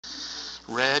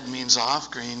Red means off,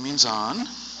 green means on.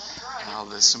 All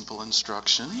the simple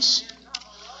instructions.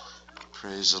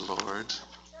 Praise the Lord.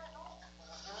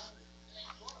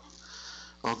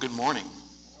 Well, good morning.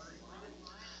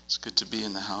 It's good to be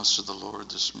in the house of the Lord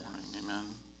this morning.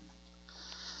 Amen.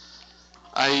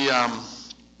 I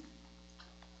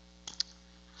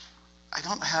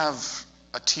don't have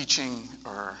a teaching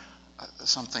or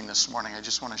something this morning. I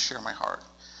just want to share my heart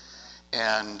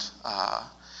and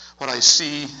what I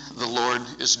see the Lord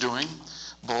is doing,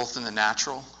 both in the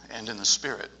natural and in the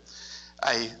spirit.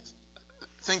 I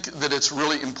think that it's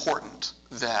really important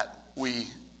that we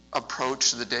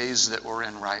approach the days that we're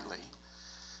in rightly.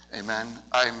 Amen.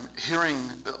 I'm hearing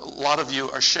a lot of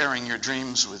you are sharing your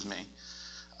dreams with me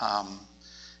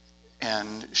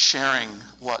and sharing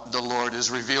what the Lord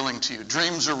is revealing to you.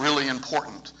 Dreams are really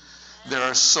important. There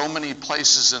are so many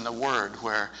places in the Word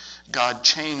where God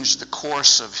changed the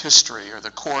course of history or the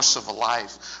course of a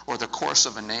life or the course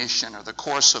of a nation or the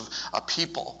course of a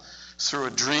people through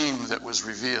a dream that was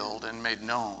revealed and made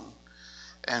known.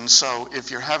 And so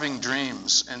if you're having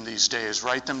dreams in these days,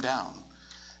 write them down.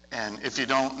 And if you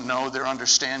don't know their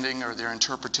understanding or their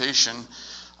interpretation,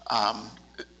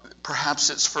 perhaps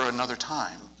it's for another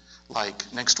time,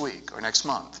 like next week or next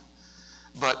month.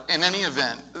 But in any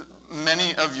event,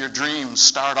 many of your dreams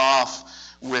start off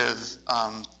with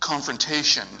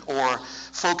confrontation or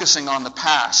focusing on the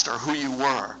past or who you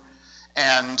were.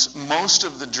 And most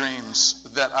of the dreams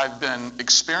that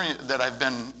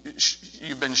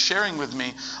you've been sharing with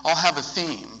me all have a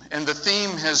theme. And the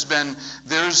theme has been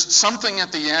there's something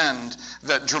at the end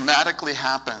that dramatically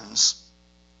happens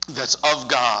that's of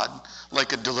God,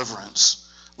 like a deliverance,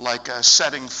 like a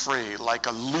setting free, like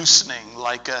a loosening,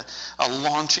 like a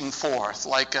launching forth,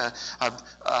 like a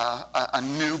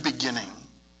new beginning.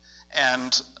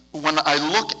 And when I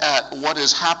look at what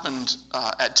has happened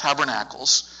at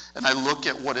Tabernacles, and I look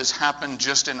at what has happened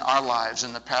just in our lives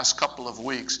in the past couple of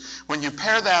weeks, when you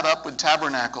pair that up with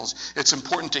Tabernacles, it's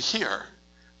important to hear,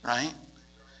 right?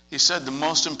 He said the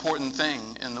most important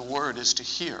thing in the Word is to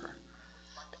hear.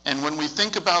 And when we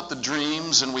think about the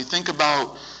dreams and we think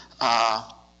about,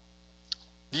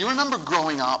 do you remember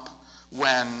growing up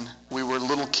when we were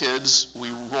little kids,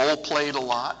 we role-played a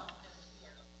lot?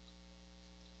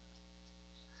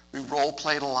 We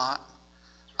role-played a lot.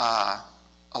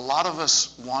 A lot of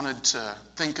us wanted to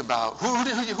think about, who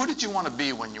did you want to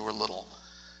be when you were little?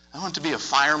 I wanted to be a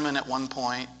fireman at one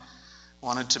point,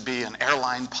 wanted to be an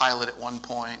airline pilot at one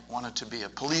point, wanted to be a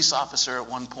police officer at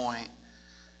one point,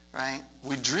 right?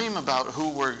 We dream about who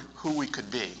we could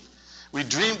be.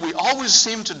 We always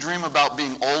seem to dream about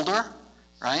being older,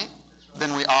 right,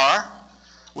 than we are.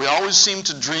 We always seem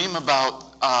to dream about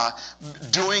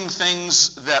doing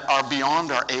things that are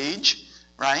beyond our age,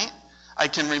 right? I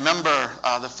can remember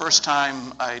the first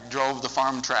time I drove the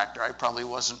farm tractor. I probably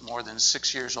wasn't more than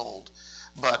 6 years old.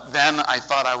 But then I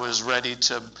thought I was ready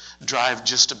to drive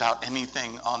just about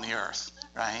anything on the earth,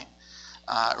 right?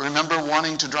 Remember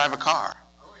wanting to drive a car.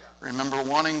 Remember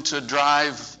wanting to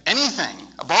drive anything,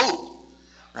 a boat,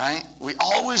 right? We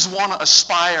always want to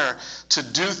aspire to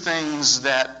do things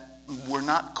that we're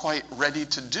not quite ready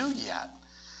to do yet.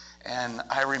 And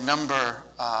I remember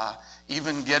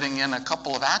even getting in a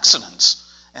couple of accidents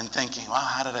and thinking, wow,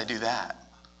 how did I do that?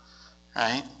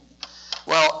 Right?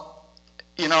 Well,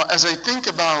 as I think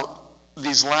about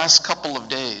these last couple of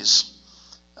days,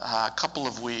 couple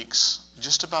of weeks,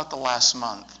 just about the last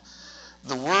month,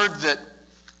 the word that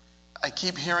I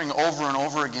keep hearing over and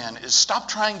over again is stop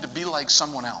trying to be like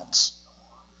someone else.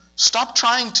 Stop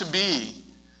trying to be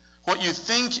what you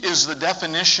think is the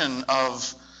definition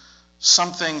of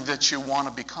something that you want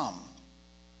to become.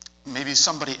 Maybe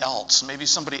somebody else, maybe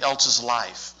somebody else's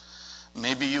life.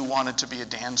 Maybe you wanted to be a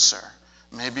dancer.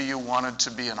 Maybe you wanted to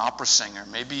be an opera singer.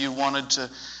 Maybe you wanted to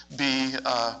be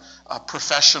a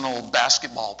professional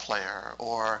basketball player,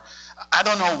 or I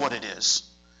don't know what it is.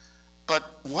 But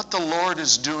what the Lord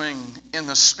is doing in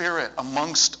the Spirit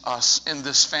amongst us in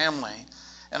this family,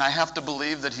 and I have to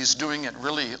believe that He's doing it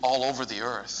really all over the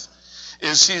earth,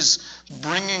 is He's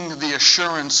bringing the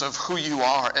assurance of who you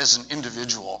are as an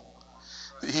individual.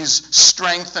 He's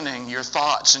strengthening your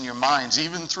thoughts and your minds,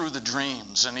 even through the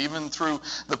dreams and even through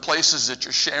the places that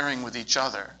you're sharing with each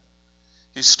other.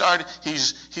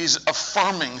 He's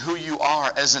affirming who you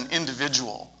are as an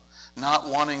individual, not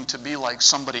wanting to be like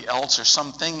somebody else or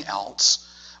something else,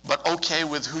 but okay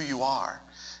with who you are.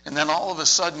 And then all of a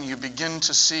sudden you begin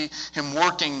to see Him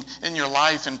working in your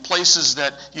life in places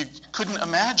that you couldn't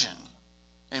imagine.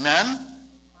 Amen?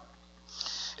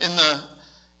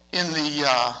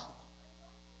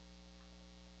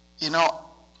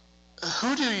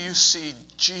 Who do you see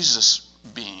Jesus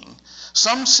being?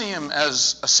 Some see him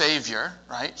as a savior,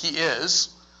 right? He is.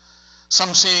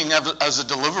 Some see him as a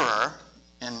deliverer,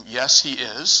 and yes, he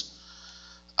is.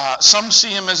 Some see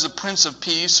him as a prince of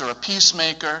peace or a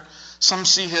peacemaker. Some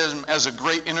see him as a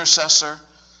great intercessor.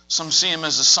 Some see him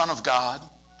as the Son of God,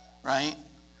 right?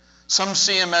 Some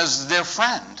see him as their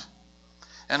friend.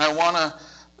 And I want to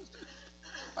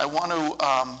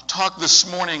talk this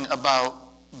morning about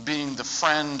being the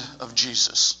friend of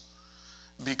Jesus.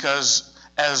 Because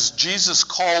as Jesus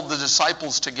called the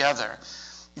disciples together,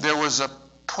 there was a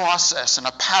process and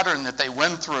a pattern that they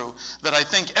went through that I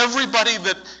think everybody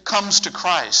that comes to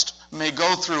Christ may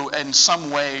go through in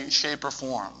some way, shape, or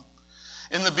form.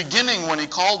 In the beginning, when he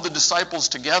called the disciples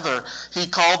together, he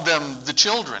called them the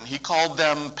children. He called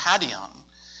them Padion.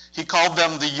 He called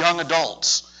them the young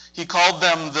adults. He called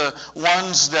them the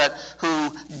ones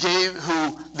who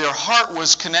their heart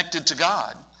was connected to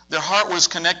God. Their heart was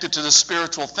connected to the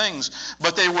spiritual things,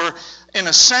 but they were, in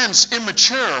a sense,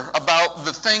 immature about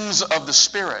the things of the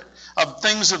Spirit, of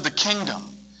things of the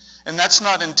kingdom. And that's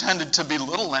not intended to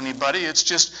belittle anybody. It's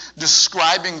just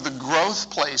describing the growth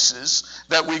places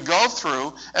that we go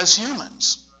through as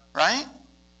humans, right?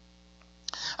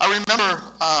 I remember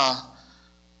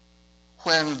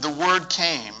when the word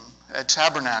came at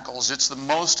Tabernacles, it's the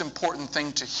most important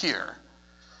thing to hear.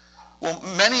 Well,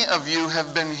 many of you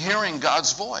have been hearing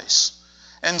God's voice.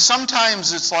 And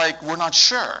sometimes it's like we're not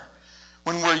sure.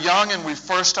 When we're young and we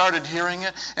first started hearing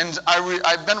it, and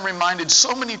I've been reminded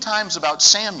so many times about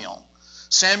Samuel.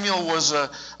 Samuel was a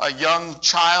young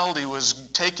child. He was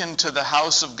taken to the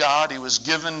house of God. He was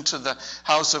given to the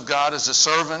house of God as a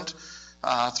servant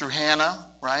through Hannah,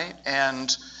 right?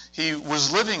 And he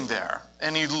was living there.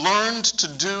 And he learned to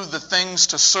do the things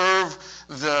to serve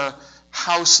the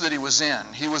house that he was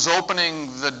in. He was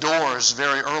opening the doors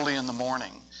very early in the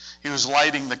morning. He was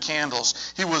lighting the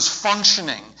candles. He was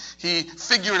functioning. He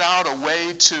figured out a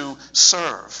way to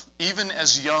serve, even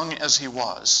as young as he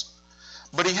was.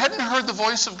 But he hadn't heard the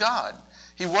voice of God.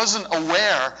 He wasn't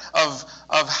aware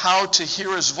of how to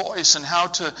hear his voice and how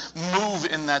to move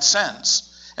in that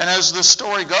sense. And as the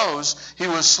story goes, he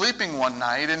was sleeping one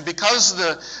night, and because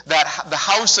the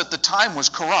house at the time was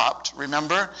corrupt,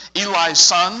 remember? Eli's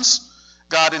sons,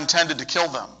 God intended to kill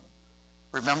them.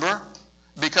 Remember?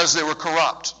 Because they were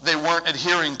corrupt. They weren't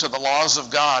adhering to the laws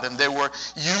of God, and they were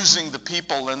using the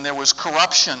people, and there was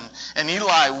corruption, and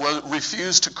Eli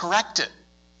refused to correct it.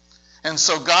 And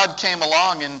so God came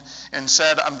along and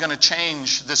said, I'm going to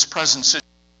change this present situation.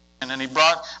 And he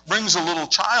brings a little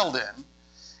child in,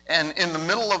 and in the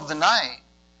middle of the night,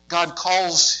 God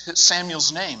calls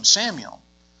Samuel's name, Samuel.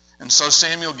 And so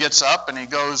Samuel gets up and he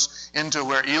goes into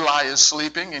where Eli is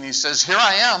sleeping, and he says, here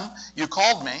I am, you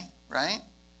called me, right?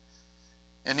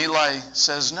 And Eli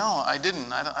says, no, I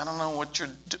didn't. I don't know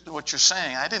what you're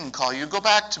saying. I didn't call you. Go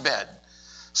back to bed.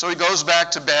 So he goes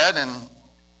back to bed, and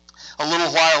a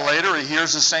little while later he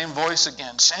hears the same voice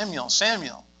again, Samuel,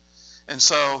 Samuel. And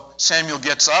so Samuel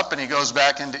gets up and he goes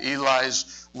back into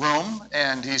Eli's room,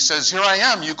 and he says, here I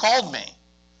am, you called me.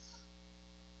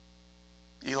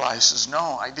 Eli says,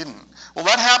 no, I didn't. Well,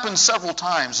 that happens several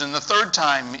times. And the third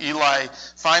time, Eli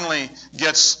finally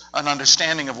gets an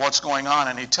understanding of what's going on.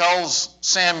 And he tells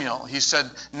Samuel, he said,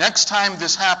 next time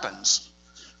this happens,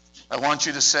 I want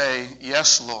you to say,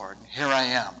 yes, Lord, here I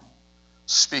am.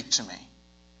 Speak to me.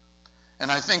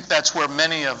 And I think that's where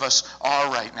many of us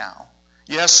are right now.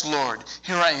 Yes, Lord,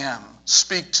 here I am.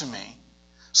 Speak to me.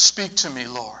 Speak to me,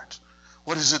 Lord.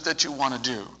 What is it that you want to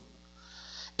do?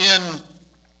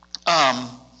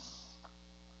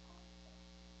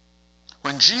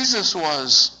 When Jesus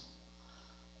was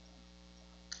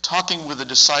talking with the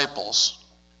disciples,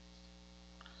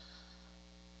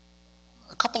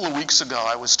 a couple of weeks ago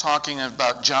I was talking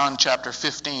about John chapter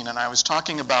 15, and I was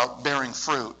talking about bearing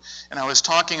fruit, and I was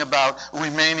talking about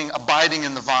abiding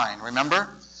in the vine, remember?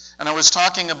 And I was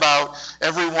talking about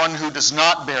everyone who does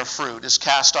not bear fruit is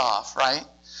cast off, right?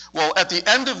 Well, at the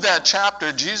end of that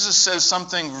chapter, Jesus says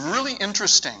something really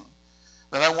interesting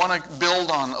that I want to build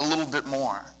on a little bit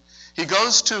more. He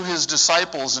goes to his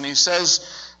disciples and he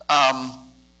says,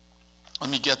 let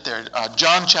me get there,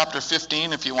 John chapter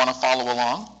 15, if you want to follow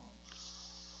along.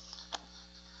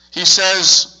 He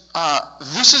says,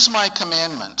 this is my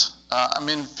commandment. I'm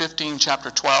in 15 chapter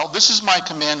 12. This is my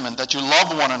commandment, that you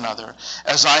love one another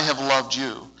as I have loved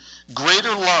you.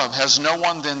 Greater love has no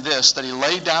one than this, that he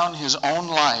lay down his own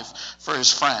life for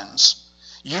his friends.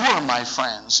 You are my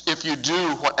friends if you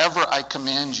do whatever I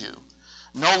command you.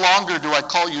 No longer do I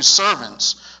call you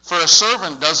servants, for a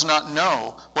servant does not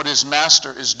know what his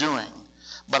master is doing,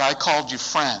 but I called you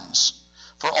friends.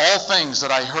 For all things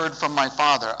that I heard from my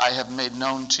Father I have made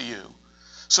known to you.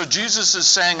 So Jesus is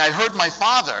saying, I heard my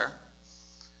Father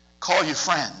call you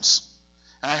friends.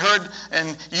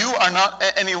 And you are not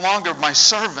any longer my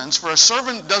servants, for a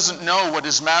servant doesn't know what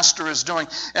his master is doing.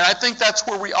 And I think that's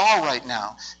where we are right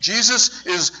now. Jesus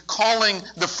is calling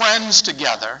the friends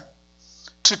together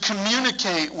to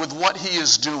communicate with what he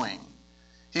is doing.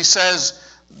 He says,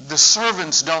 the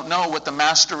servants don't know what the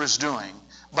master is doing,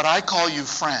 but I call you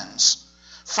friends.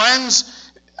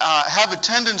 Friends have a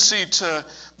tendency to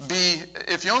be,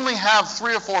 if you only have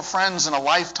 3 or 4 friends in a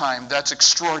lifetime, that's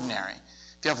extraordinary.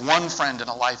 If you have one friend in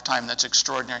a lifetime, that's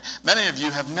extraordinary. Many of you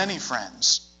have many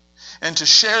friends. And to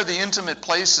share the intimate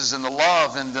places and the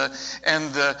love and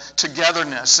the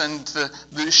togetherness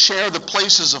and share the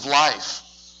places of life.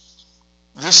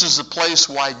 This is the place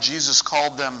why Jesus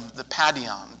called them the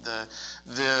Padion,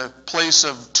 the place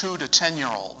of 2 to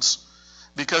 10-year-olds,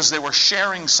 because they were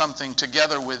sharing something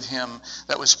together with him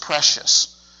that was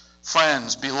precious.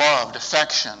 Friends, beloved,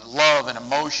 affection, love and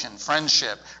emotion,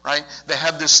 friendship, right? They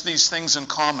had these things in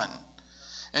common.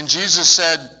 And Jesus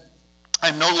said,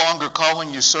 I'm no longer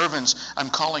calling you servants, I'm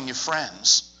calling you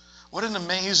friends. What an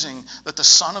amazing that the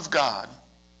Son of God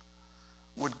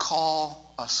would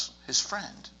call us his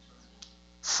friend.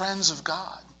 Friends of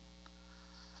God.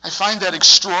 I find that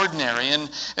extraordinary.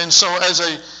 And so as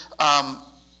I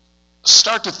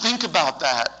start to think about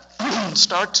that,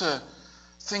 start to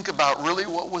think about really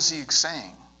what was he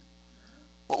saying?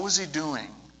 What was he doing?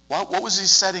 What was he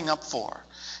setting up for?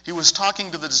 He was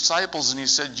talking to the disciples and he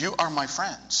said, you are my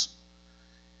friends.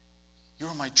 You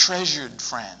are my treasured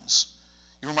friends.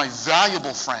 You are my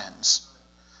valuable friends.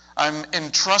 I'm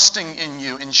entrusting in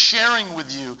you and sharing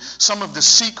with you some of the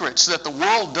secrets that the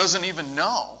world doesn't even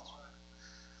know.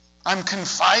 I'm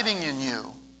confiding in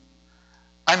you.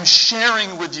 I'm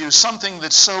sharing with you something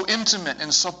that's so intimate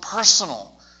and so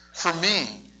personal for me,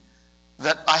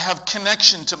 that I have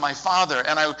connection to my Father,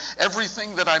 and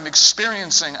everything that I'm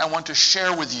experiencing, I want to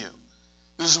share with you.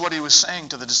 This is what he was saying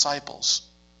to the disciples.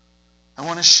 I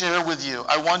want to share with you.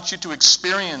 I want you to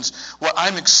experience what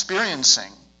I'm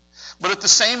experiencing. But at the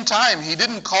same time, he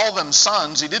didn't call them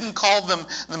sons. He didn't call them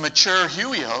the mature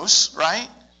huios, right?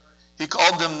 He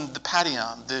called them the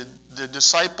Padion, the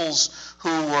disciples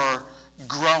who were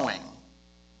growing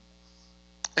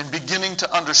and beginning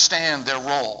to understand their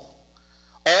role.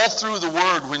 All through the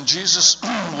Word, when Jesus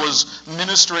was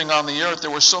ministering on the earth,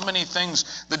 there were so many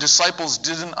things the disciples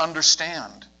didn't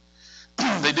understand.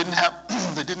 They didn't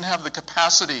have the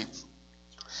capacity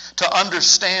to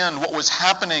understand what was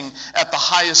happening at the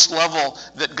highest level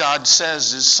that God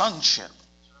says is sonship.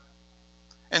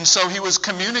 And so he was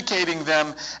communicating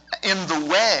them in the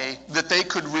way that they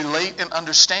could relate and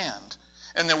understand.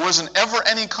 And there wasn't ever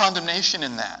any condemnation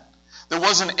in that. There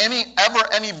wasn't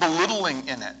ever any belittling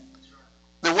in it.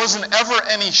 There wasn't ever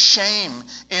any shame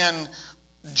in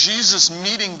Jesus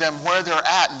meeting them where they're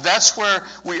at. That's where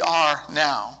we are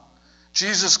now.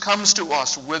 Jesus comes to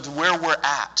us with where we're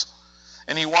at.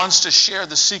 And he wants to share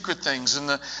the secret things and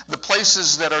the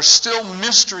places that are still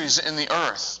mysteries in the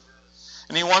earth.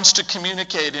 And he wants to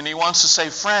communicate, and he wants to say,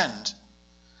 friend,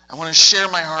 I want to share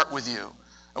my heart with you.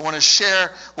 I want to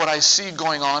share what I see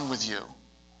going on with you.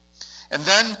 And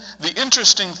then the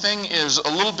interesting thing is, a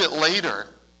little bit later,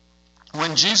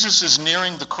 when Jesus is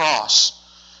nearing the cross,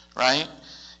 right,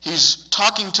 he's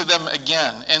talking to them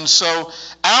again. And so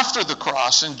after the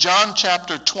cross, in John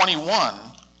chapter 21,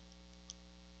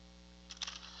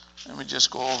 let me just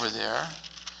go over there.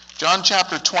 John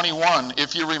chapter 21,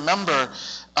 if you remember,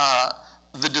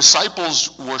 the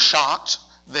disciples were shocked.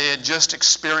 They had just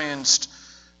experienced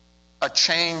a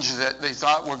change that they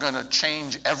thought were going to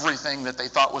change everything that they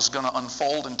thought was going to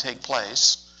unfold and take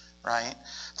place, right?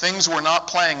 Things were not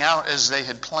playing out as they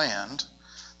had planned.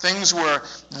 Things were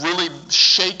really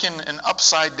shaken and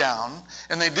upside down,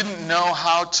 and they didn't know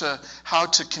how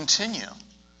to continue.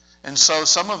 And so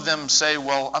some of them say,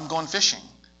 well, I'm going fishing.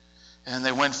 And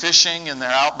they went fishing, and they're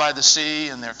out by the sea,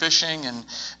 and they're fishing, and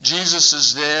Jesus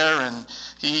is there, and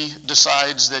he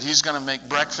decides that he's going to make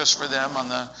breakfast for them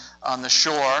on the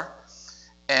shore.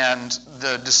 And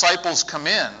the disciples come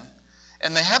in,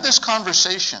 and they have this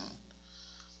conversation.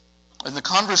 And the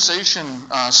conversation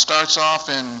starts off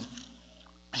in,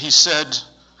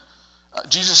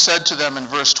 Jesus said to them in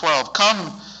verse 12,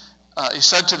 he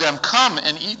said to them, come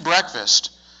and eat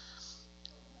breakfast.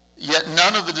 Yet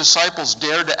none of the disciples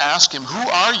dared to ask him, who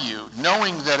are you,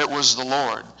 knowing that it was the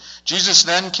Lord? Jesus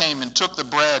then came and took the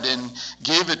bread and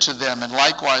gave it to them, and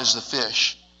likewise the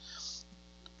fish.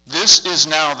 This is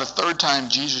now the third time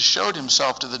Jesus showed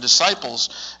himself to the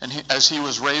disciples as he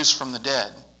was raised from the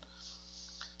dead.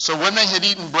 So when they had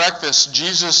eaten breakfast,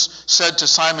 Jesus said to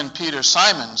Simon Peter,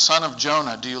 Simon, son of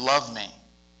Jonah, do you love me?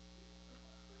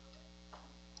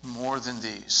 more than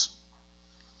these.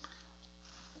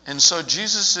 And so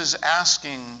Jesus is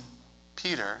asking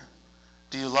Peter,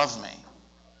 do you love me?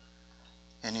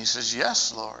 And he says,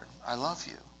 yes, Lord, I love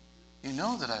you. You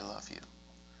know that I love you.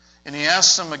 And he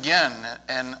asks him again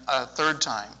and a third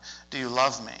time, do you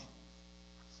love me?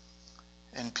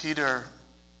 And Peter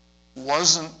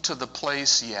wasn't to the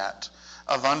place yet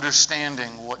of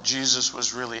understanding what Jesus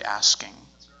was really asking.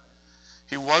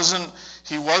 He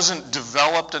wasn't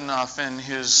developed enough in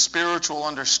his spiritual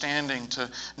understanding to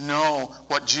know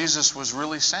what Jesus was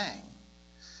really saying.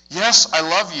 Yes, I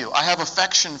love you. I have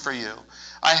affection for you.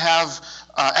 I have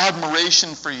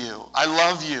admiration for you. I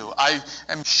love you. I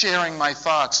am sharing my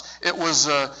thoughts. It was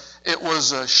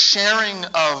a sharing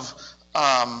of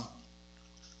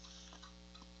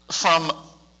from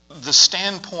the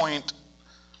standpoint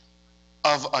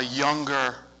of a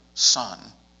younger son.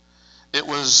 It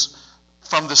was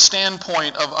from the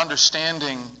standpoint of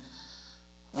understanding.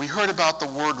 We heard about the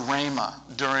word rhema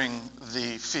during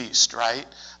the feast, right?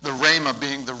 The rhema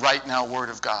being the right now word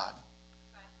of God,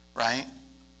 right?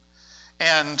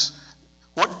 And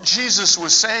what Jesus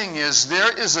was saying is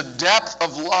there is a depth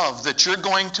of love that you're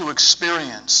going to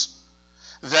experience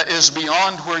that is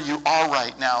beyond where you are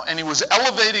right now. And he was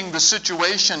elevating the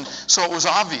situation so it was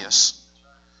obvious.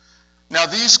 Now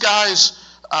these guys,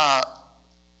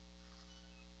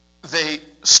 they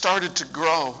started to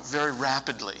grow very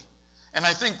rapidly. And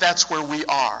I think that's where we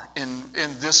are in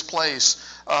this place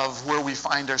of where we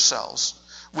find ourselves.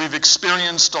 We've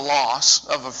experienced a loss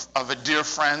of a dear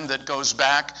friend that goes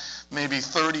back maybe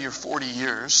 30 or 40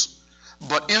 years.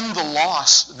 But in the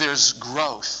loss, there's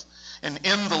growth. And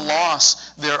in the loss,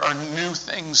 there are new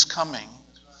things coming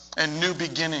and new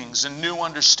beginnings and new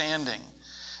understanding.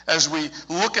 As we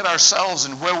look at ourselves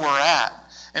and where we're at,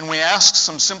 and we ask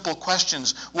some simple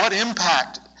questions, what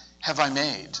impact have I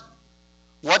made?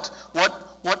 What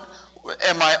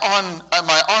am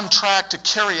I on track to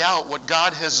carry out what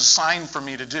God has assigned for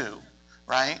me to do?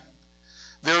 Right?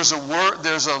 There's a word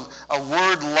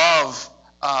love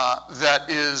that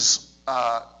is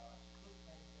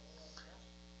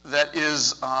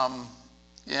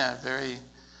very.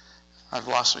 I've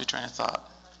lost my train of thought.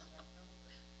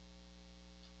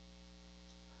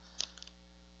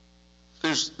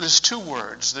 There's two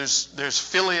words. There's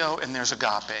phileo and there's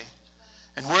agape.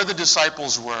 And where the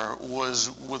disciples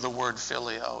was with the word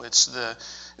phileo. It's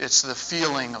the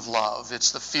feeling of love.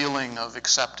 It's the feeling of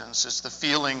acceptance. It's the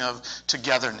feeling of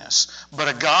togetherness. But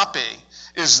agape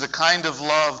is the kind of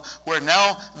love where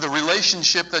now the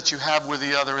relationship that you have with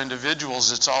the other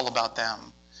individuals, it's all about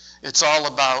them. It's not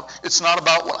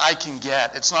about what I can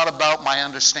get. It's not about my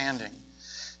understanding.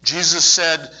 Jesus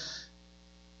said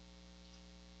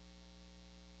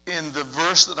in the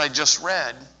verse that I just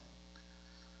read,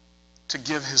 to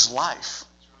give his life.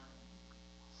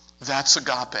 That's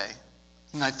agape.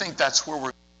 And I think that's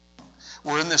where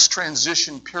we're in this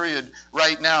transition period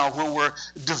right now where we're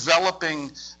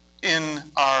developing in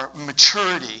our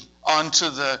maturity onto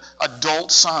the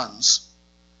adult sons.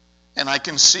 And I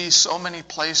can see so many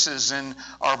places in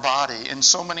our body, and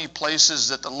so many places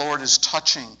that the Lord is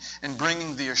touching and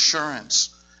bringing the assurance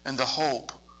and the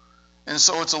hope. And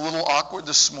so it's a little awkward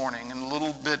this morning and a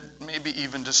little bit maybe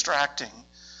even distracting.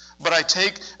 But I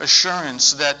take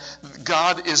assurance that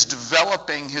God is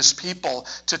developing his people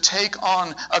to take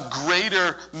on a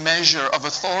greater measure of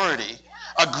authority,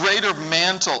 a greater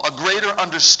mantle, a greater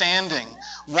understanding,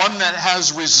 one that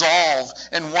has resolve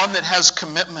and one that has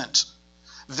commitment.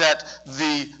 That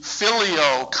the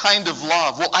filio kind of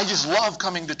love, well, I just love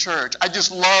coming to church. I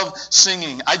just love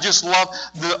singing. I just love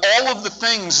all of the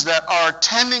things that are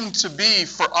tending to be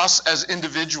for us as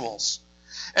individuals.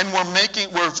 And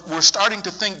we're starting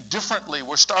to think differently.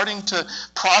 We're starting to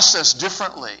process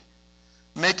differently.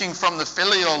 Making from the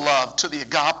filial love to the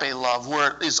agape love,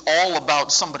 where it is all about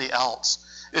somebody else.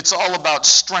 It's all about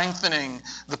strengthening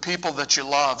the people that you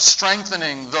love,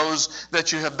 strengthening those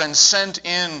that you have been sent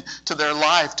in to their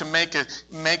life to make an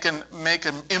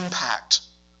impact.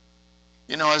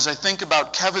 You know, as I think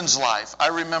about Kevin's life, I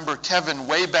remember Kevin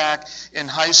way back in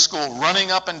high school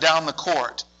running up and down the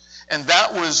court. And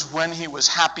that was when he was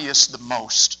happiest the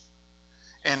most.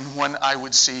 And when I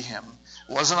would see him.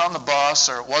 It wasn't on the bus,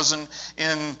 or it wasn't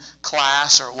in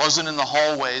class, or it wasn't in the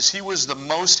hallways. He was the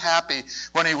most happy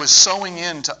when he was sowing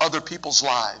into other people's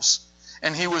lives.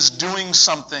 And he was doing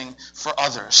something for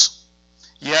others.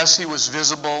 Yes, he was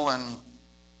visible, and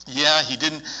yeah, he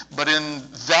didn't. But in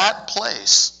that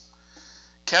place,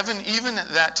 Kevin, even at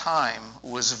that time,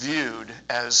 was viewed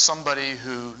as somebody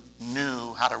who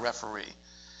knew how to referee.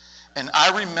 And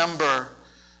I remember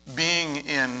being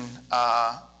in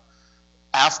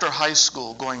after high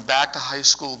school, going back to high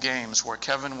school games where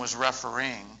Kevin was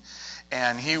refereeing,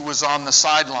 and he was on the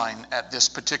sideline at this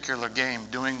particular game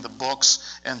doing the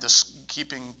books and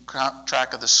keeping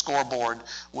track of the scoreboard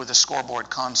with a scoreboard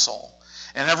console.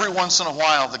 And every once in a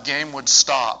while, the game would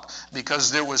stop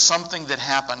because there was something that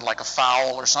happened, like a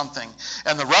foul or something,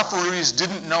 and the referees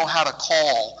didn't know how to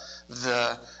call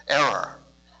the error.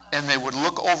 And they would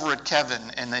look over at Kevin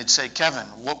and they'd say, "Kevin,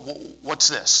 what's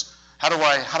this? How do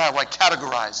I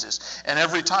categorize this?" And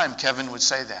every time Kevin would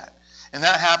say that. And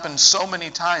that happened so many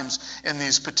times in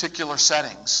these particular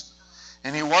settings.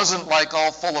 And he wasn't like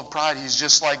all full of pride. He's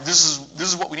just like, this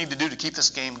is what we need to do to keep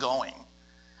this game going.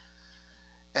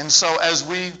 And so as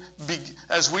we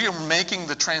are making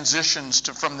the transitions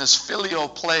from this filial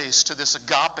place to this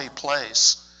agape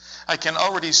place, I can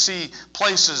already see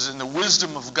places in the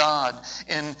wisdom of God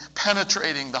in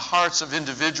penetrating the hearts of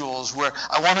individuals where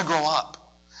I want to grow up.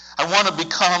 I want to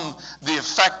become the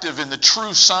effective and the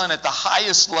true son at the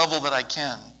highest level that I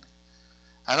can.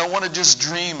 I don't want to just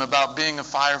dream about being a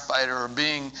firefighter or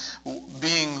being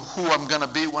who I'm going to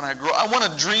be when I grow. I want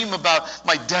to dream about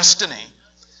my destiny.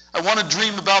 I want to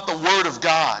dream about the Word of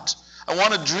God. I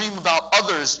want to dream about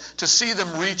others to see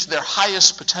them reach their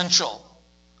highest potential.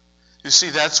 You see,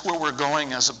 that's where we're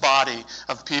going as a body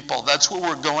of people. That's where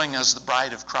we're going as the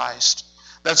bride of Christ.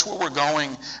 That's where we're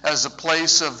going as a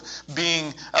place of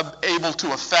being able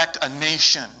to affect a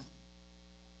nation,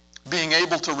 being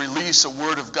able to release a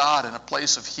word of God in a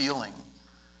place of healing,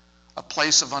 a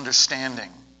place of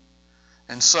understanding.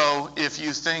 And so if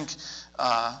you think,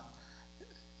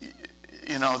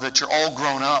 that you're all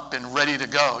grown up and ready to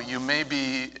go, you may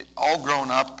be all grown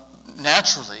up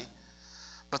naturally,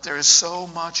 but there is so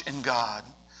much in God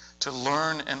to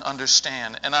learn and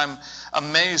understand. And I'm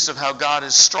amazed of how God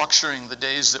is structuring the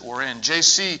days that we're in.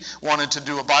 JC wanted to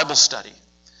do a Bible study.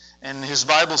 And his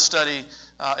Bible study,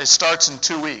 it starts in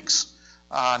 2 weeks.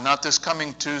 Not this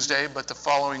coming Tuesday, but the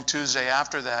following Tuesday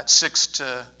after that, 6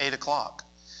 to 8 o'clock.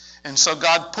 And so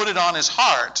God put it on his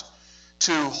heart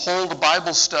to hold a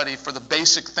Bible study for the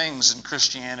basic things in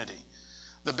Christianity.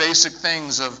 The basic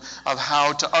things of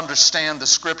how to understand the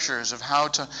Scriptures, of how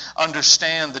to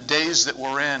understand the days that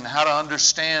we're in, how to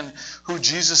understand who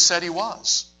Jesus said he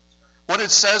was, what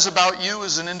it says about you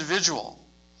as an individual.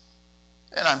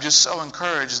 And I'm just so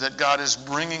encouraged that God is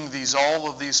bringing all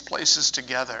of these places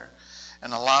together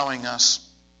and allowing us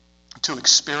to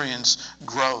experience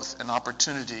growth and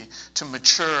opportunity to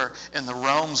mature in the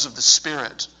realms of the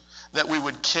Spirit, that we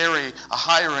would carry a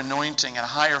higher anointing and a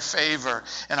higher favor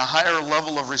and a higher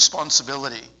level of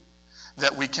responsibility,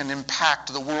 that we can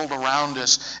impact the world around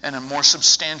us in a more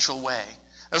substantial way.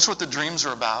 That's what the dreams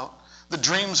are about. The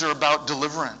dreams are about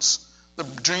deliverance. The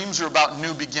dreams are about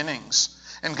new beginnings.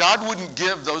 And God wouldn't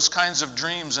give those kinds of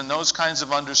dreams and those kinds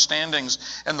of understandings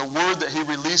and the word that he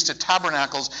released at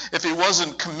Tabernacles if he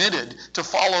wasn't committed to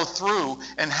follow through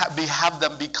and have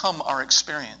them become our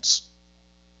experience.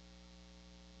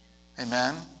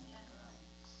 Amen?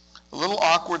 A little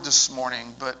awkward this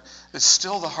morning, but it's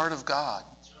still the heart of God.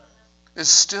 It's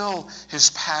still his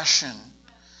passion.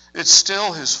 It's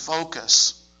still his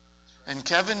focus. And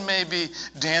Kevin may be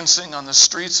dancing on the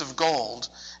streets of gold,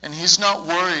 and he's not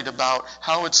worried about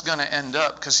how it's going to end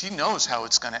up, because he knows how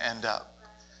it's going to end up.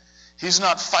 He's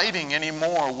not fighting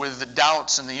anymore with the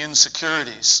doubts and the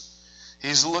insecurities.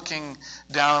 He's looking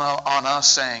down on us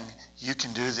saying, you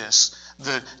can do this.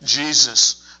 The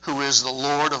Jesus, who is the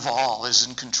Lord of all, is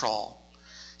in control.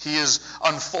 He is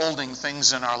unfolding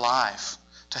things in our life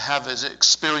to have us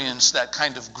experience that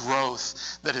kind of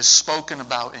growth that is spoken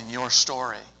about in your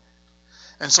story.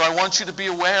 And so I want you to be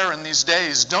aware in these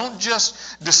days. Don't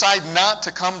just decide not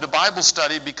to come to Bible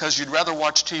study because you'd rather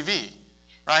watch TV,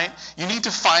 right? You need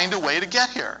to find a way to get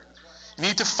here. You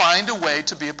need to find a way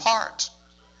to be a part.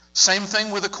 Same thing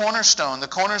with the Cornerstone. The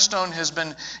Cornerstone has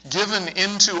been given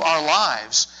into our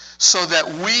lives so that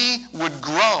we would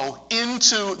grow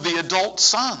into the adult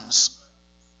sons.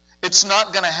 It's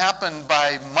not going to happen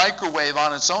by microwave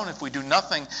on its own if we do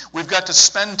nothing. We've got to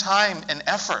spend time and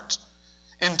effort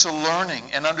into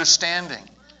learning and understanding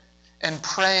and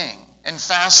praying and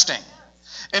fasting.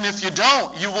 And if you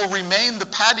don't, you will remain the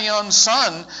Padion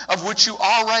son of which you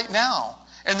are right now.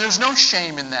 And there's no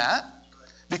shame in that,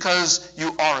 because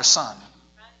you are a son.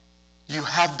 You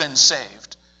have been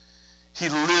saved. He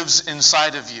lives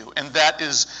inside of you, and that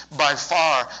is by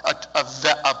far a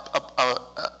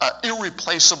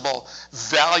irreplaceable,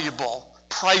 valuable,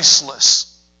 priceless.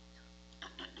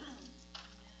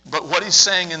 But what he's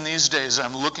saying in these days,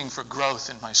 I'm looking for growth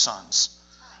in my sons.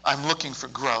 I'm looking for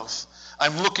growth.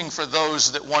 I'm looking for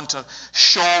those that want to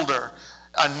shoulder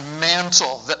a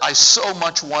mantle that I so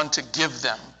much want to give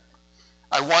them.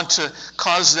 I want to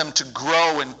cause them to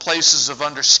grow in places of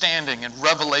understanding and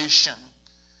revelation,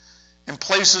 in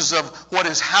places of what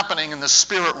is happening in the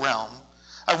spirit realm.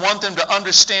 I want them to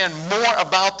understand more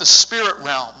about the spirit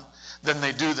realm than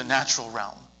they do the natural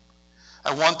realm.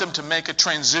 I want them to make a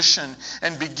transition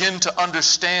and begin to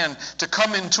understand, to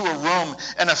come into a room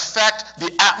and affect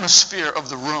the atmosphere of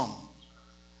the room.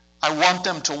 I want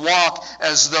them to walk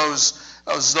as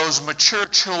those mature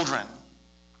children.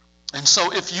 And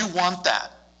so if you want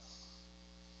that,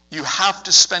 you have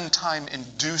to spend time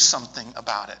and do something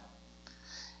about it.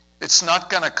 It's not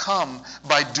going to come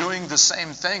by doing the same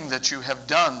thing that you have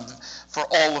done for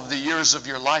all of the years of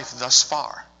your life thus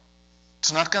far.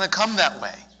 It's not going to come that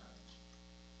way.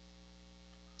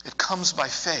 It comes by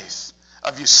faith,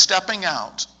 of you stepping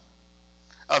out,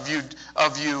 of you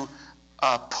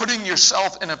putting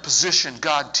yourself in a position,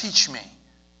 God, teach me.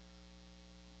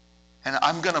 And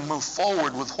I'm going to move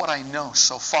forward with what I know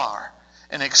so far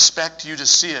and expect you to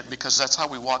see it, because that's how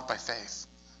we walk by faith.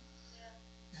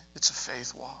 It's a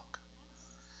faith walk.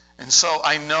 And so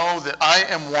I know that I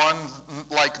am one,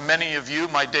 like many of you,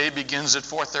 my day begins at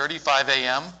 4:30, 5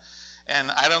 a.m.,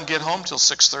 and I don't get home till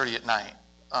 6:30 at night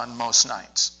on most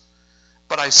nights.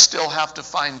 But I still have to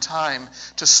find time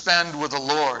to spend with the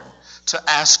Lord, to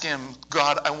ask him,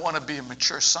 God, I want to be a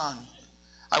mature son.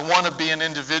 I want to be an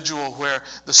individual where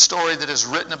the story that is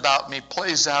written about me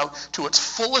plays out to its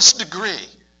fullest degree.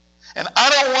 And I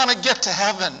don't want to get to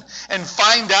heaven and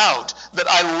find out that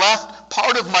I left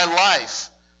part of my life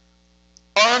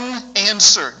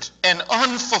unanswered and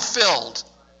unfulfilled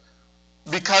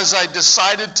because I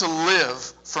decided to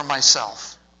live for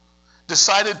myself.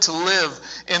 Decided to live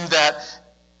in that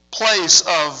place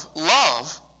of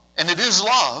love, and it is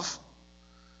love,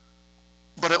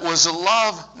 but it was a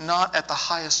love not at the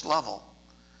highest level,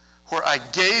 where I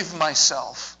gave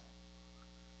myself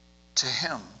to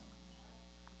him.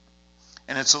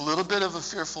 And it's a little bit of a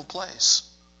fearful place.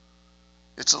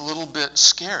 It's a little bit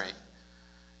scary.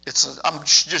 I'm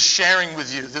just sharing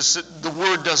with you. The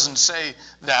word doesn't say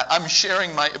that. I'm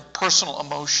sharing my personal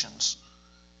emotions.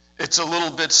 It's a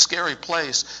little bit scary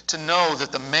place to know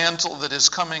that the mantle that is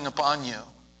coming upon you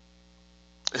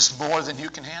is more than you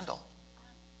can handle.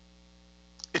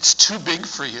 It's too big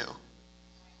for you.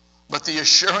 But the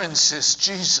assurance is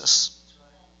Jesus,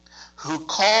 who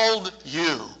called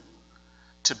you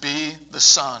to be the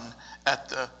son at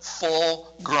the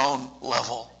full-grown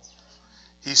level.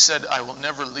 He said, I will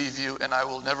never leave you and I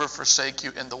will never forsake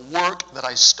you. And the work that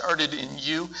I started in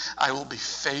you, I will be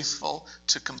faithful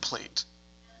to complete.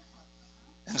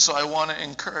 And so I want to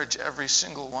encourage every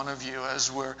single one of you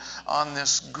as we're on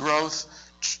this growth,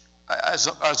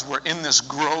 as we're in this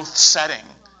growth setting,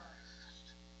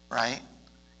 right?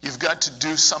 You've got to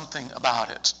do something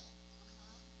about it.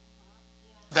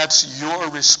 That's your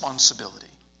responsibility.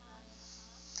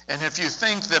 And if you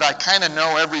think that I kind of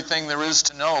know everything there is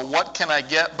to know, what can I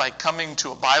get by coming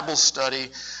to a Bible study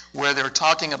where they're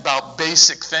talking about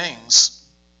basic things?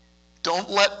 Don't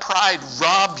let pride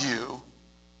rob you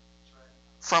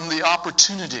from the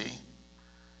opportunity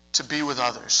to be with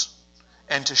others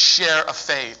and to share a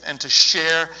faith and to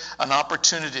share an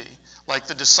opportunity like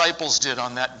the disciples did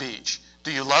on that beach.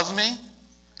 Do you love me?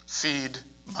 Feed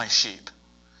my sheep.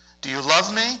 Do you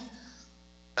love me?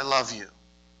 I love you.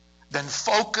 Then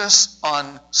focus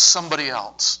on somebody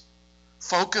else.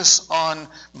 Focus on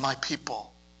my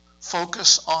people.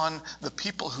 Focus on the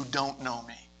people who don't know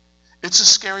me. It's a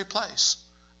scary place.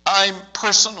 I'm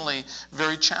personally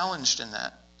very challenged in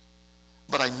that.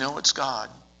 But I know it's God.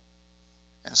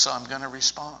 And so I'm going to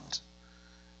respond.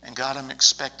 And God, I'm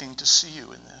expecting to see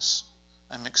you in this.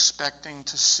 I'm expecting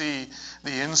to see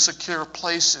the insecure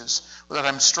places that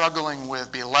I'm struggling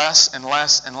with be less and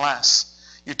less and less.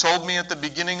 You told me at the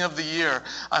beginning of the year,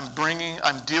 I'm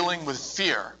dealing with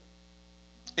fear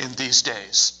in these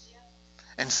days.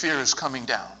 And fear is coming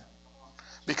down.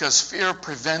 Because fear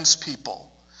prevents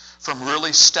people from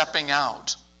really stepping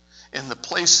out in the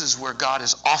places where God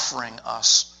is offering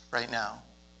us right now.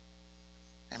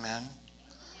 Amen?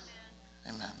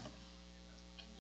 Amen. Amen.